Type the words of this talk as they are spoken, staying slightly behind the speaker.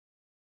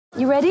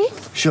You ready?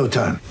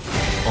 Showtime.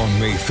 On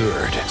May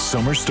 3rd,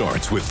 summer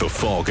starts with The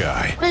Fall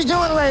Guy. Let's do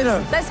it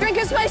later. Let's drink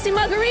a spicy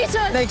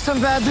margarita. Make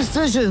some bad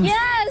decisions.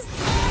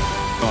 Yes!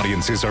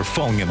 Audiences are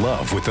falling in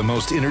love with the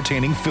most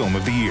entertaining film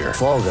of the year.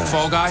 Fall Guy.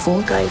 Fall Guy?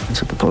 Fall guy.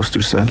 That's what the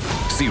poster said.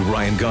 See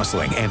Ryan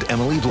Gosling and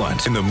Emily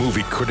Blunt in the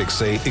movie critics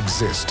say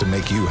exists to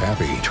make you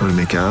happy. Trying to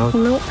make it out?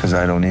 Nope. Because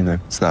I don't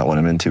either. It's not what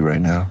I'm into right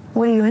now.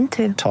 What are you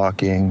into?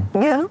 Talking.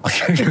 Yeah.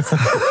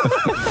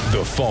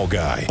 The Fall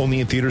Guy.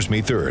 Only in theaters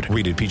May 3rd.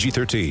 Rated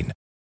PG-13.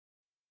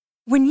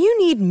 When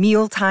you need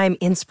mealtime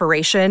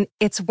inspiration,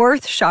 it's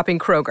worth shopping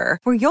Kroger,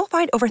 where you'll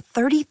find over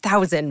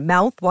 30,000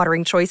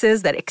 mouth-watering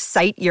choices that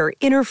excite your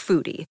inner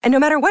foodie. And no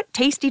matter what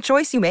tasty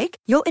choice you make,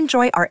 you'll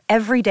enjoy our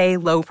everyday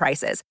low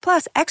prices,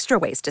 plus extra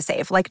ways to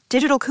save, like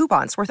digital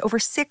coupons worth over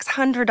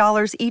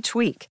 $600 each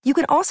week. You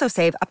can also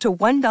save up to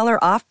 $1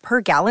 off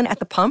per gallon at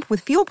the pump with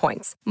fuel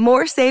points.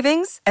 More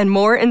savings and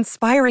more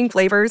inspiring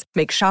flavors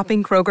make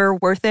shopping Kroger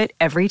worth it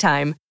every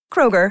time.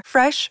 Kroger,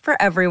 fresh for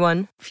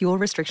everyone. Fuel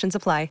restrictions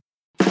apply.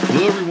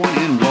 Hello, everyone,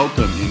 and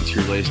welcome into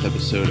your latest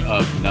episode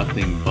of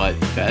Nothing But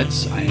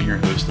Bets. I am your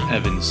host,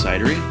 Evan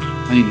Sidery.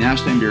 I'm the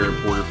national NBA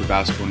reporter for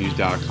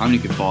BasketballNews.com. You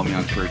can follow me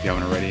on Twitter if you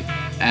haven't already,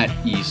 at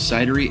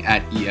eSidery,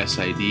 at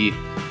ESIDERY.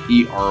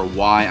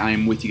 I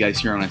am with you guys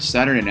here on a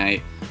Saturday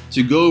night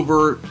to go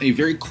over a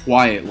very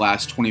quiet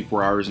last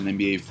 24 hours in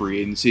NBA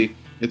free agency.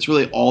 It's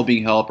really all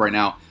being held up right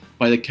now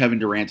by the Kevin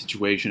Durant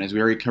situation. As we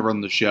already covered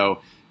on the show,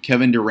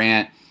 Kevin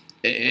Durant,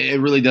 it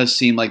really does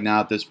seem like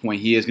now at this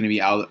point he is going to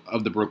be out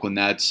of the Brooklyn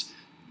Nets.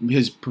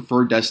 His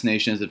preferred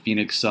destination is the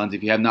Phoenix Suns.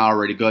 If you have not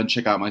already, go ahead and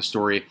check out my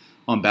story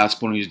on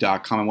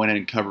BasketballNews.com. I went ahead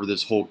and covered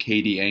this whole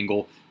KD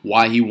angle,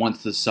 why he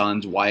wants the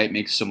Suns, why it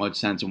makes so much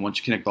sense, and once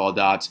you connect all the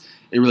dots,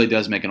 it really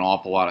does make an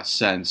awful lot of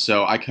sense.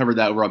 So I covered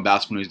that over on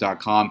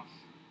BasketballNews.com.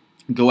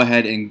 Go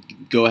ahead and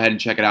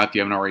check it out if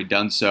you haven't already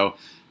done so.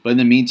 But in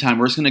the meantime,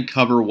 we're just going to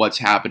cover what's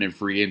happened in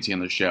free agency on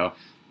the show.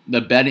 The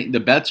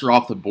bets are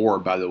off the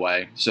board, by the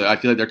way, so I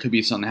feel like there could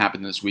be something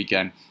happening this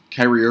weekend.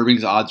 Kyrie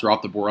Irving's odds are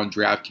off the board on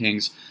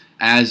DraftKings,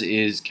 as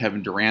is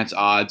Kevin Durant's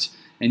odds.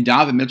 And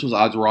Donovan Mitchell's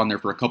odds were on there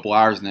for a couple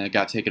hours, and then it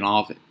got taken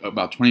off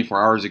about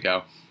 24 hours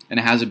ago, and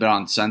it hasn't been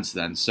on since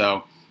then.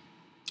 So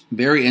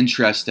very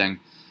interesting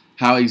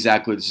how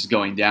exactly this is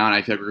going down.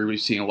 I feel like we're going to be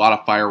seeing a lot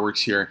of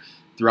fireworks here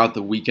throughout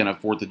the weekend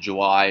of 4th of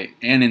July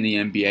and in the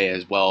NBA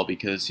as well,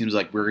 because it seems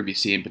like we're going to be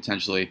seeing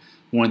potentially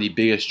one of the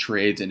biggest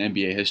trades in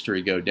NBA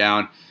history go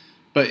down.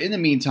 But in the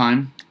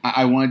meantime,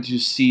 I wanted to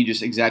see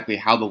just exactly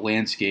how the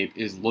landscape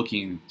is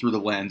looking through the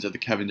lens of the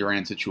Kevin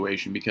Durant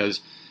situation,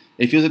 because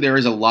it feels like there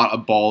is a lot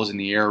of balls in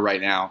the air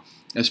right now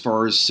as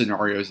far as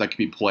scenarios that could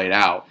be played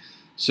out.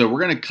 So we're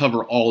going to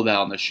cover all of that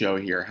on the show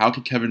here. How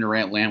could Kevin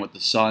Durant land with the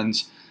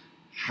Suns?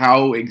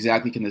 How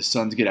exactly can the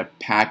Suns get a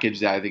package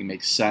that I think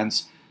makes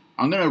sense?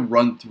 I'm going to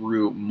run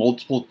through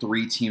multiple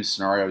three-team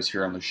scenarios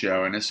here on the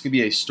show, and this could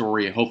be a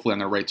story hopefully on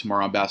the right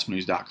tomorrow on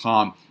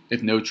BasketballNews.com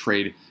if no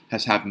trade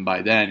has happened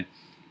by then,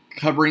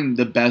 covering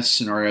the best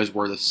scenarios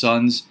where the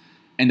Suns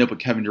end up with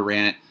Kevin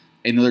Durant,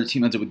 another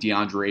team ends up with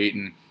DeAndre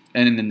Ayton,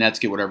 and then the Nets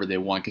get whatever they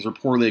want. Because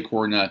reportedly,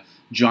 according to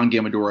John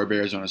Gamadora of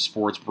Arizona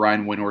Sports,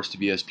 Brian Windhorst of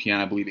ESPN,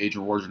 I believe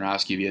Adrian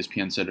Wojnarowski of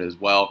ESPN said it as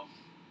well,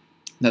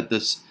 that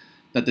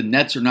the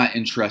Nets are not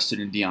interested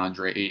in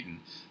DeAndre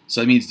Ayton. So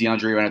that means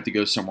DeAndre might have to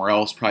go somewhere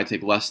else, probably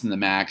take less than the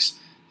max.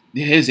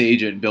 His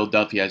agent, Bill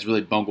Duffy, has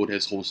really bungled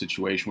his whole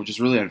situation, which is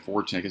really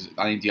unfortunate because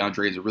I think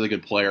DeAndre is a really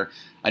good player.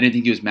 I didn't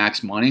think he was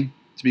max money,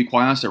 to be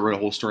quite honest. I wrote a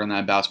whole story on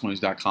that at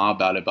BasketballNews.com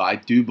about it, but I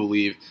do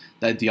believe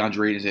that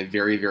DeAndre is a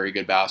very, very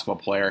good basketball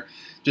player.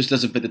 Just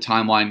doesn't fit the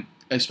timeline,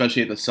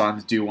 especially if the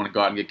Suns do want to go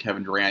out and get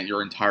Kevin Durant.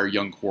 Your entire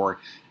young core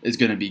is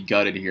going to be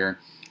gutted here.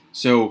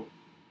 So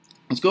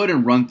let's go ahead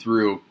and run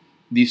through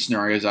these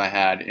scenarios I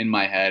had in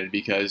my head,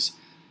 because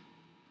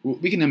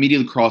we can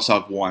immediately cross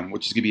off one,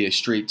 which is going to be a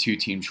straight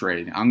two-team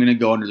trade. I'm going to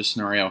go under the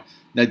scenario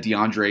that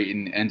DeAndre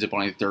Ayton ends up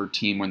on a third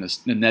team when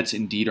the Nets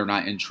indeed are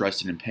not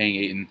interested in paying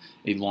Ayton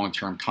a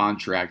long-term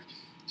contract.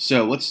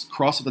 So let's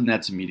cross off the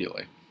Nets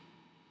immediately.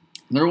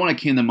 Another one that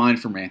came to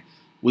mind for me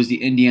was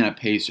the Indiana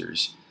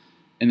Pacers.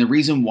 And the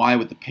reason why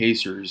with the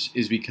Pacers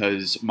is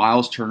because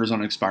Miles Turner's on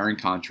an expiring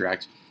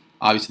contract.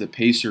 Obviously, the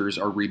Pacers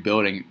are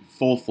rebuilding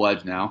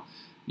full-fledged now.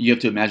 You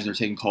have to imagine they're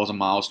taking calls on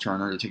Miles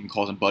Turner. They're taking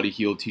calls on Buddy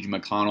Hield, T.J.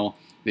 McConnell.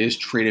 They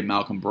just traded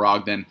Malcolm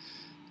Brogdon.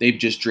 They've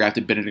just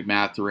drafted Benedict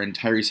Mathurin.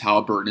 Tyrese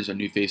Halliburton is a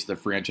new face of the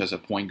franchise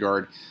at point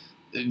guard.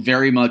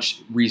 Very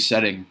much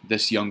resetting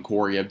this young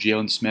core. You have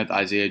Jalen Smith,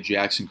 Isaiah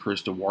Jackson,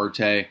 Chris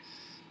Duarte.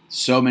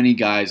 So many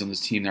guys on this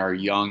team that are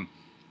young,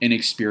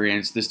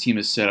 inexperienced. This team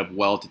is set up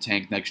well to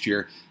tank next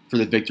year for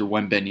the Victor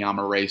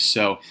Wembanyama race.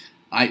 So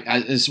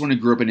I just want to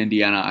grow up in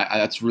Indiana.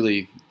 That's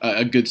really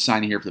a good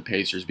sign here for the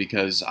Pacers,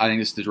 because I think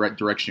this is the direct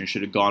direction it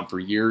should have gone for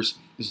years.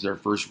 This is their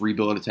first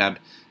rebuild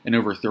attempt in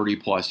over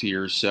 30-plus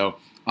years. So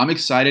I'm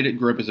excited to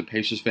grow up as a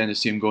Pacers fan to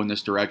see him go in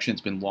this direction.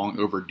 It's been long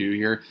overdue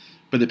here.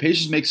 But the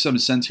Pacers make some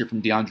sense here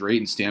from DeAndre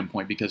Ayton's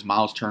standpoint, because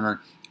Miles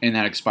Turner and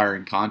that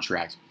expiring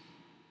contract.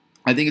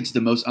 I think it's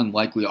the most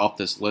unlikely off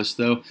this list,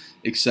 though,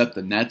 except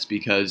the Nets,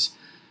 because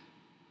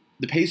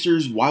The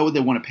Pacers, why would they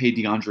want to pay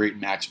DeAndre Ayton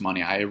max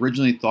money? I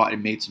originally thought it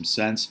made some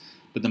sense,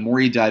 but the more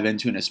you dive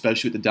into it, and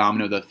especially with the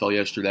domino that fell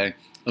yesterday,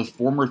 a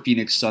former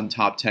Phoenix Sun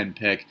top 10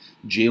 pick,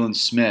 Jalen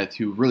Smith,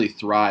 who really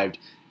thrived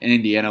in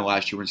Indiana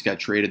last year when he got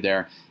traded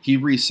there, he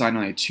re-signed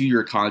on a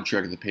 2-year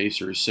contract with the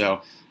Pacers.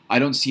 So I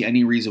don't see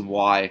any reason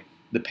why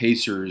the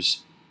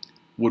Pacers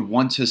would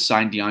want to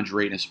sign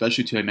DeAndre Ayton,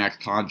 especially to a max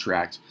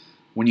contract,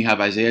 when you have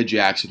Isaiah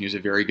Jackson, who's a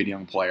very good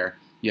young player.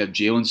 You have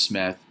Jalen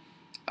Smith.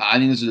 I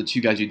think those are the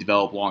two guys you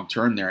develop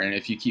long-term there. And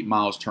if you keep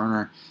Miles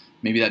Turner,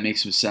 maybe that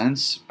makes some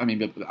sense. I mean,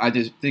 but I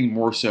just think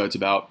more so it's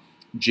about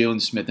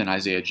Jalen Smith and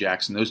Isaiah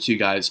Jackson. Those two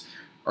guys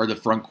are the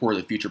front core of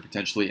the future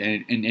potentially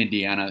in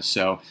Indiana.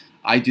 So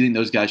I do think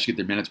those guys should get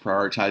their minutes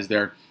prioritized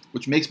there,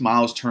 which makes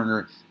Miles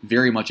Turner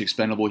very much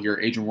expendable here.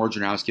 Adrian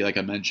Wojnarowski, like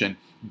I mentioned,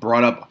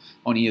 brought up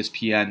on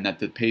ESPN that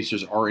the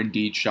Pacers are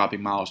indeed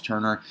shopping Miles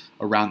Turner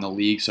around the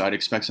league. So I'd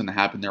expect something to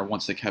happen there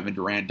once the Kevin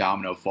Durant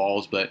domino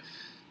falls. But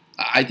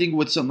I think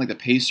with something like the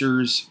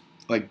Pacers,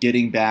 like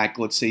getting back,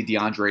 let's say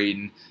DeAndre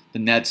Ayton, the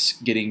Nets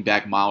getting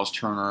back Miles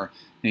Turner,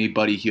 maybe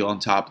Buddy Hield on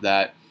top of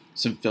that,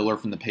 some filler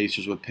from the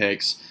Pacers with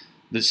picks.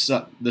 The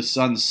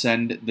Suns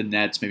send the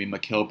Nets maybe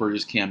Mikal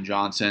Bridges, Cam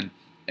Johnson,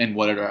 and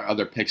whatever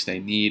other picks they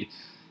need.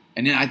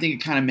 And then I think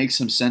it kind of makes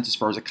some sense as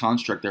far as a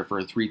construct there for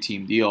a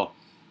 3-team deal.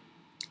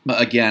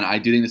 But again, I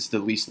do think it's the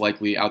least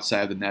likely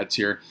outside of the Nets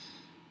here.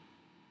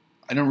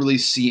 I don't really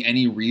see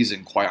any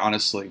reason, quite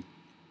honestly,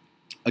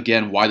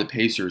 again, why the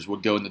Pacers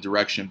would go in the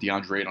direction of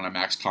DeAndre Ayton on a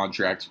max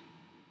contract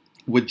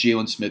with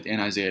Jalen Smith and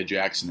Isaiah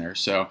Jackson there.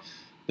 So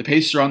the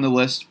Pacers are on the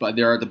list, but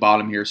they're at the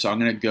bottom here. So I'm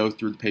going to go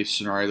through the Pacers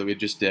scenario that we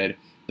just did.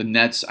 The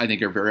Nets, I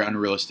think, are very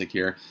unrealistic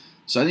here.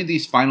 So I think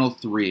these final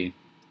three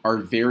are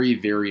very,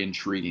 very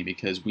intriguing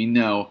because we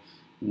know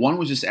one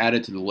was just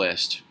added to the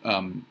list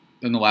in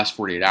the last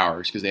 48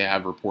 hours because they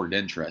have reported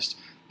interest.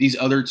 These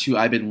other two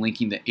I've been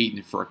linking to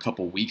Ayton for a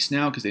couple weeks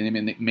now because they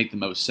make the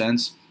most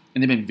sense,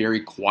 and they've been very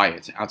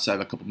quiet outside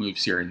of a couple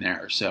moves here and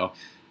there. So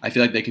I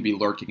feel like they could be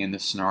lurking in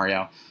this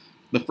scenario.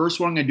 The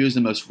first one I'm going to do is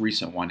the most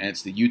recent one, and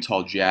it's the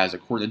Utah Jazz.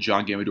 According to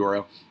John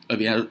Gambadoro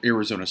of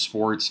Arizona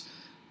Sports,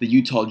 the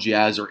Utah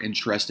Jazz are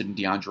interested in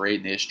DeAndre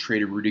Ayton. They just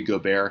traded Rudy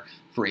Gobert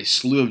for a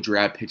slew of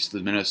draft picks to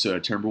the Minnesota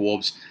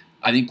Timberwolves.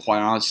 I think, quite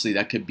honestly,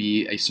 that could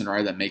be a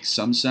scenario that makes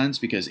some sense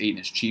because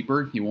Ayton is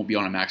cheaper. He won't be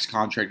on a max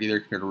contract either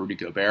compared to Rudy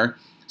Gobert.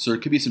 So there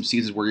could be some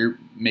seasons where you're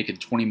making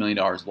 $20 million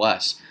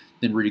less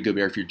than Rudy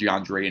Gobert if you're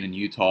DeAndre Ayton in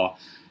Utah.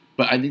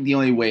 But I think the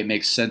only way it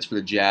makes sense for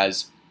the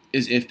Jazz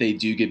is if they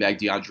do get back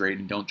DeAndre Ayton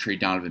and don't trade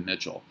Donovan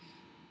Mitchell.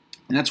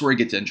 And that's where it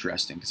gets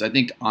interesting because I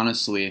think,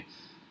 honestly,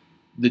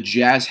 the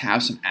Jazz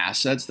have some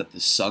assets that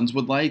the Suns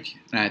would like,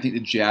 and I think the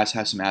Jazz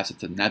have some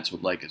assets the Nets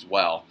would like as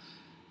well.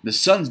 The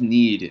Suns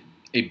need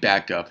a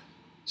backup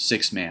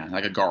six-man,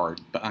 like a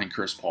guard, behind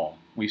Chris Paul.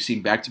 We've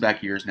seen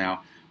back-to-back years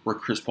now where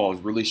Chris Paul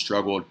has really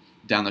struggled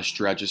down the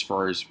stretch as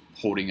far as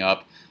holding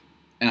up.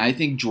 And I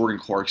think Jordan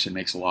Clarkson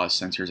makes a lot of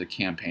sense here as a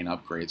campaign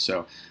upgrade.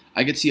 So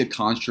I could see a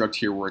construct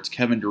here where it's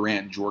Kevin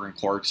Durant and Jordan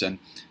Clarkson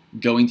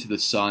going to the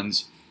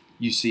Suns.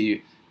 You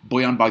see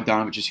Bojan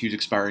Bogdanovic's huge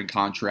expiring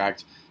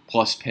contract,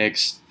 plus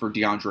picks for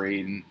DeAndre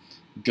Ayton,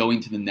 going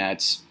to the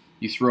Nets.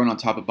 You throw in on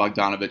top of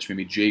Bogdanovic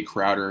maybe Jay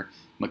Crowder,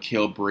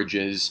 Mikal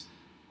Bridges,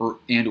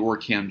 or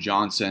Cam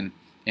Johnson,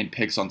 and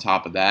picks on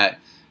top of that.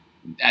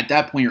 At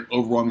that point, you're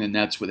overwhelming the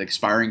Nets with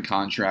expiring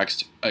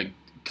contracts, a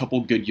couple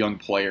good young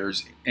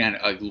players, and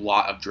a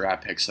lot of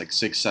draft picks, like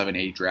 6, 7,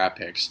 8 draft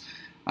picks.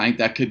 I think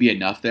that could be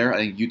enough there. I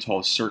think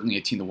Utah is certainly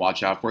a team to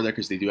watch out for there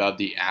because they do have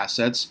the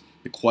assets.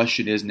 The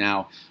question is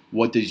now,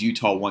 what does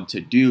Utah want to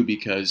do?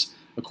 Because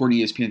according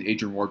to ESPN's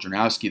Adrian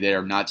Wojnarowski, they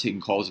are not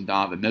taking calls on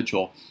Donovan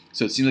Mitchell.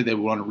 So it seems like they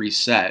would want to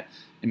reset.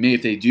 And maybe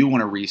if they do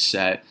want to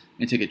reset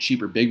and take a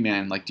cheaper big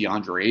man like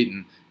DeAndre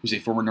Ayton, who's a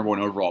former number 1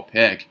 overall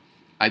pick,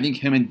 I think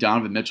him and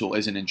Donovan Mitchell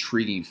is an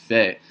intriguing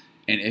fit.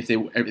 And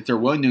if they're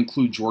willing to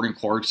include Jordan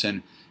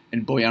Clarkson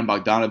and Bojan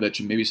Bogdanovic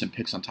and maybe some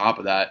picks on top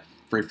of that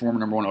for a former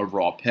number 1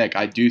 overall pick,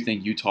 I do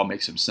think Utah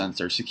makes some sense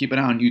there. So keep an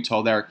eye on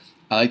Utah there.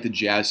 I like the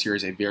Jazz here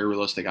as a very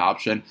realistic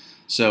option.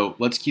 So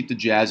let's keep the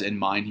Jazz in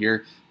mind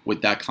here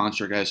with that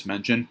construct I just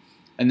mentioned.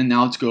 And then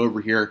now let's go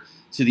over here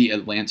to the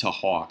Atlanta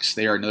Hawks.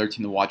 They are another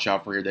team to watch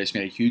out for here. They just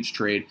made a huge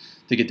trade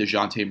to get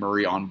DeJounte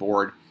Murray on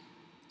board.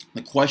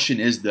 The question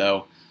is,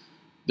 though,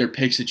 their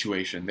pick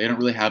situation. They don't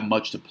really have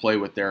much to play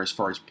with there as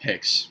far as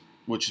picks,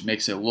 which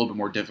makes it a little bit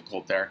more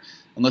difficult there.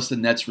 Unless the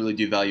Nets really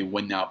do value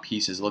win-now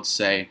pieces. Let's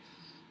say,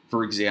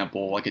 for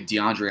example, like a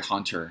DeAndre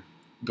Hunter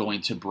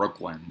going to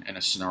Brooklyn in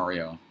a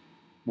scenario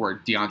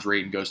where DeAndre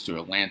Ayton goes to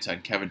Atlanta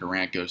and Kevin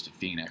Durant goes to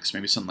Phoenix.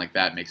 Maybe something like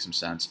that makes some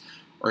sense.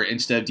 Or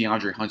instead of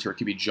DeAndre Hunter, it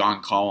could be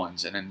John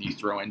Collins, and then you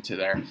throw into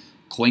there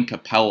Clint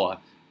Capella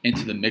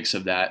into the mix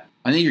of that.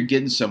 I think you're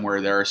getting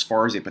somewhere there as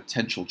far as a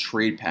potential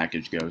trade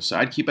package goes. So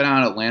I'd keep an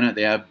eye on Atlanta.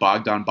 They have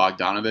Bogdan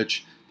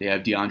Bogdanovic. They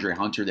have DeAndre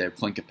Hunter. They have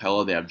Clint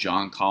Capella. They have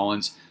John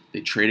Collins.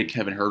 They traded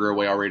Kevin Huerter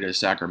away already to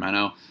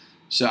Sacramento.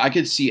 So I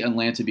could see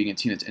Atlanta being a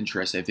team that's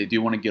interested. If they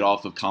do want to get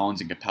off of Collins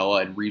and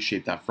Capella and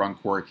reshape that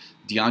front court,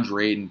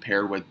 DeAndre Ayton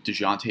paired with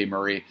DeJounte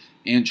Murray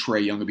and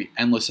Trae Young would be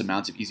endless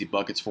amounts of easy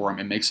buckets for him.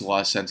 It makes a lot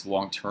of sense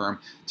long term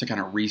to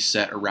kind of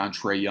reset around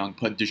Trae Young,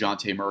 put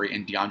DeJounte Murray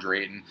and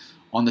DeAndre Ayton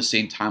on the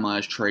same timeline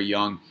as Trae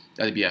Young.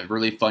 That'd be a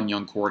really fun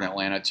young core in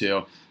Atlanta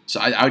too. So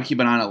I would keep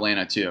an eye on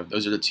Atlanta too.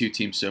 Those are the two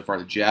teams so far,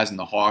 the Jazz and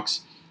the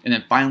Hawks. And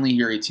then finally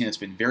here, a team that's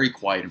been very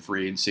quiet in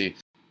free agency.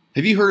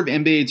 Have you heard of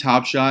NBA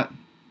Top Shot?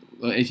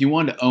 If you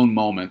wanted to own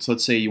moments,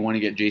 let's say you want to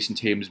get Jason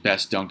Tatum's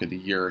best dunk of the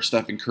year, or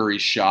Stephen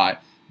Curry's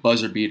shot,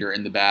 buzzer beater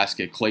in the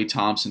basket, Klay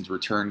Thompson's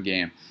return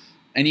game,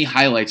 any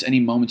highlights,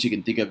 any moments you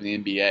can think of in the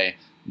NBA,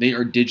 they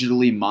are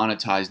digitally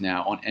monetized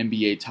now on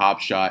NBA Top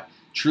Shot.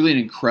 Truly an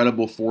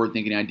incredible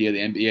forward-thinking idea the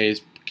NBA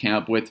has come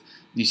up with.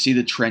 You see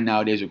the trend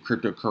nowadays with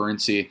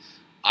cryptocurrency.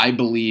 I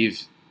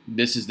believe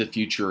this is the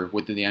future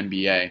within the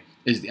NBA,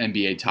 is the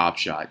NBA Top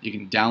Shot. You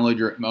can download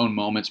your own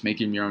moments, make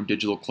them your own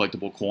digital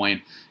collectible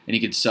coin, and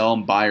you can sell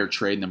them, buy, or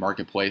trade in the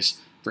marketplace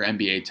for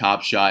NBA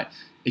Top Shot.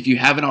 If you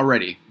haven't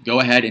already, go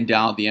ahead and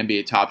download the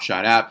NBA Top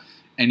Shot app,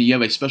 and you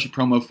have a special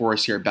promo for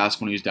us here at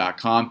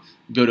basketballnews.com.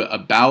 Go to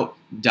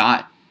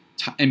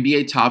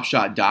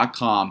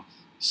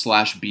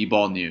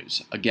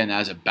about.nbatopshot.com/bballnews. Again,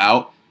 that is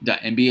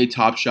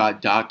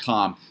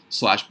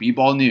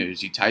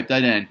about.nbatopshot.com/bballnews. You type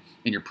that in,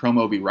 and your promo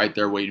will be right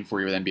there waiting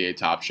for you with NBA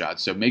Top Shot.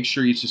 So make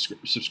sure you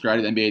subscribe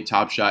to the NBA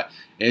Top Shot.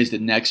 It is the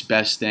next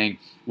best thing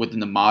within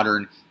the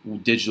modern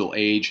digital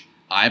age.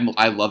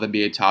 I love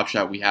NBA Top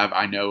Shot.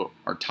 I know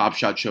our Top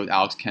Shot show with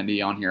Alex Kennedy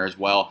on here as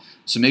well.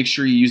 So make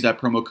sure you use that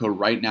promo code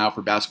right now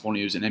for Basketball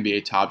News and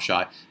NBA Top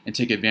Shot and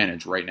take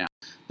advantage right now.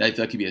 That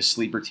could be a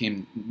sleeper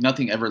team.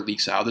 Nothing ever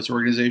leaks out of this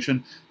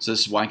organization, so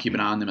this is why I keep an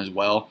eye on them as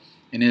well.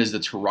 And it is the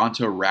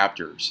Toronto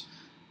Raptors.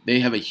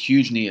 They have a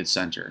huge need at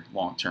center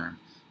long term.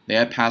 They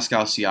have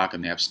Pascal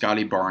Siakam, they have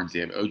Scotty Barnes, they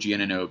have OG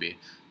Anunoby,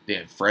 they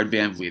have Fred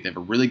VanVleet. They have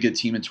a really good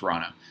team in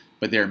Toronto,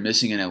 but they're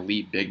missing an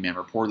elite big man.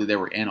 Reportedly, they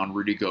were in on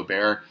Rudy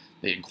Gobert.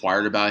 They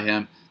inquired about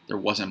him. There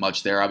wasn't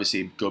much there.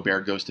 Obviously,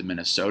 Gobert goes to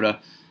Minnesota.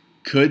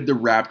 Could the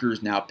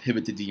Raptors now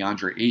pivot to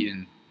DeAndre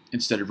Ayton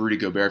instead of Rudy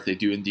Gobert if they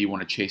do indeed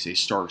want to chase a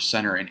star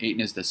center? And Ayton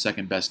is the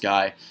second best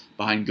guy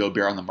behind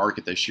Gobert on the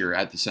market this year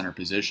at the center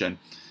position.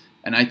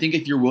 And I think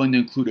if you're willing to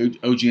include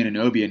OG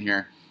Anunoby in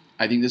here,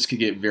 I think this could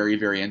get very,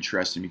 very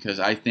interesting because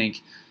I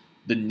think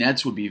the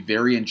Nets would be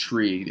very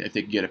intrigued if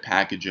they could get a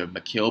package of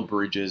Mikal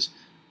Bridges,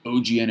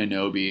 OG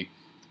Anunoby,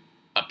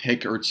 a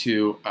pick or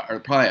two, or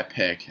probably a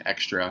pick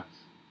extra,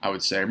 I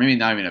would say, or maybe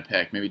not even a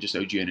pick, maybe just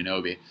OG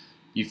Anunoby.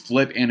 You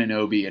flip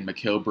Anunoby and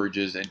Mikal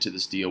Bridges into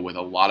this deal with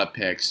a lot of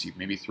picks. You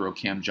maybe throw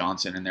Cam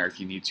Johnson in there if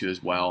you need to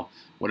as well.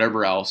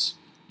 Whatever else,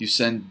 you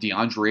send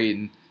DeAndre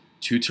Ayton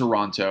to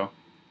Toronto,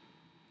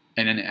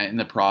 and then in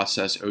the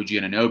process, OG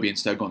Anunoby,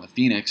 instead of going to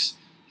Phoenix,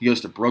 he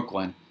goes to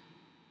Brooklyn,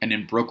 and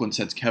then Brooklyn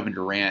sends Kevin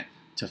Durant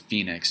to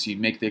Phoenix. You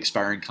make the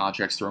expiring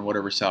contracts, throw in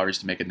whatever salaries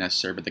to make it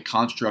necessary, but the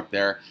construct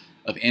there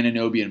of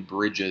Anunoby and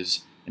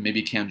Bridges and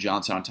maybe Cam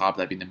Johnson on top of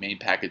that being the main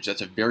package,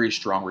 that's a very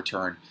strong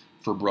return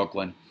for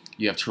Brooklyn.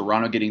 You have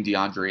Toronto getting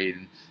DeAndre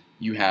Ayton.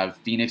 You have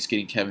Phoenix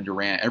getting Kevin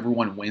Durant.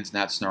 Everyone wins in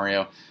that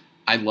scenario.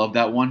 I love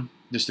that one.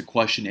 Just the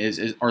question is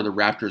are the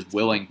Raptors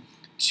willing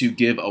to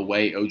give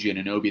away OG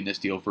Anunoby in this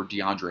deal for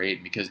DeAndre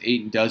Ayton? Because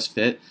Ayton does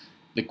fit.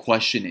 The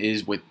question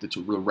is with the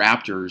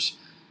Raptors,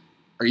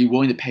 are you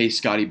willing to pay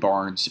Scotty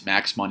Barnes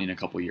max money in a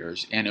couple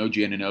years and OG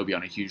Anunoby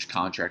on a huge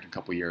contract in a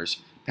couple years?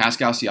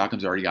 Pascal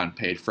Siakam's already gotten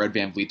paid. Fred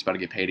VanVleet's about to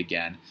get paid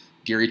again.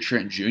 Gary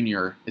Trent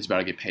Jr. is about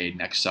to get paid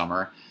next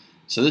summer.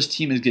 So this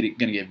team is going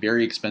to get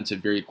very expensive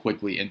very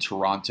quickly in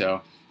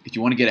Toronto. If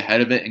you want to get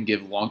ahead of it and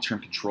give long-term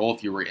control,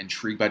 if you were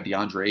intrigued by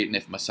DeAndre Ayton,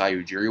 if Masai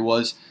Ujiri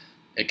was,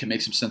 it can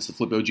make some sense to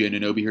flip OG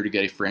Anunoby here to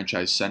get a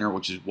franchise center,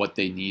 which is what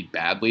they need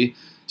badly.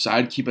 So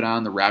I'd keep an eye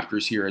on the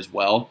Raptors here as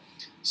well.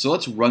 So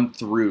let's run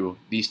through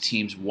these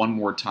teams one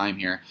more time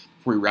here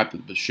before we wrap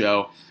up the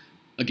show.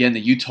 Again, the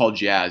Utah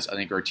Jazz, I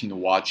think, are a team to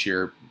watch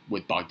here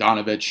with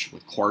Bogdanovich,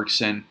 with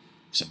Clarkson,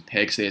 some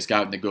picks they just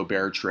got in the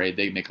Gobert trade.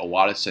 They make a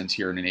lot of sense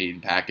here in an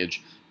Ayton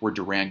package where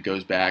Durant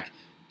goes back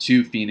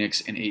to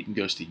Phoenix and Ayton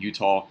goes to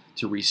Utah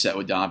to reset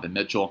with Donovan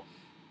Mitchell.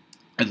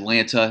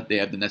 Atlanta, they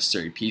have the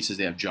necessary pieces.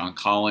 They have John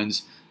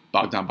Collins,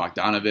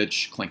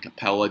 Bogdanovich, Clint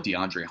Capella,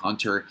 DeAndre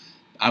Hunter.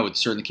 I would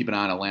certainly keep an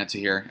eye on Atlanta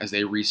here as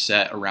they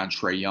reset around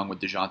Trae Young with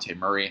DeJounte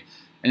Murray.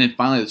 And then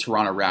finally, the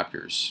Toronto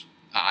Raptors.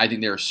 I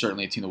think they're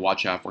certainly a team to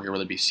watch out for here,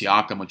 whether it be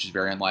Siakam, which is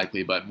very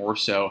unlikely, but more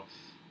so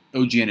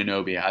OG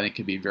Anunoby. I think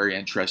could be very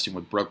interesting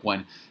with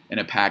Brooklyn in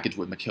a package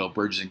with Mikal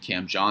Bridges and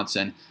Cam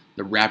Johnson.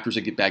 The Raptors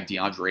would get back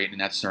DeAndre Ayton in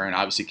that scenario, and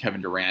obviously Kevin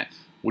Durant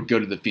would go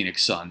to the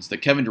Phoenix Suns. The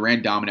Kevin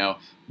Durant domino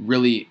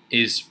really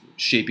is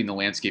shaping the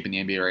landscape in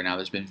the NBA right now.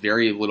 There's been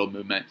very little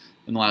movement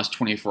in the last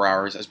 24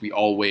 hours as we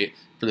all wait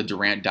for the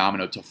Durant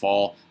domino to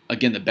fall.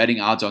 Again, the betting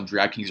odds on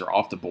DraftKings are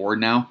off the board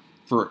now.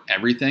 for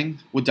everything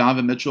with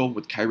Donovan Mitchell,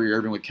 with Kyrie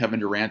Irving, with Kevin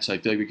Durant. So I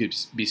feel like we could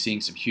be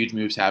seeing some huge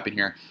moves happen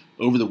here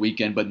over the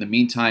weekend. But in the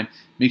meantime,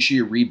 make sure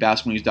you read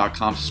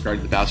basketballnews.com,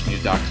 subscribe to the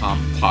basketballnews.com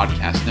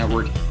podcast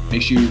network.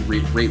 Make sure you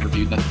rate,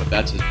 review Nothing But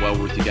Bets as well.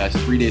 We're with you guys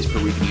 3 days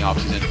per week in the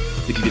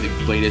offseason to give you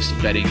the latest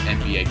betting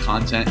NBA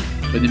content.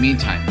 But in the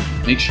meantime,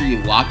 make sure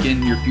you lock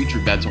in your future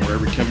bets on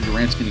wherever Kevin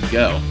Durant's going to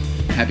go.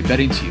 And happy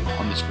betting to you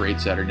on this great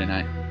Saturday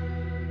night.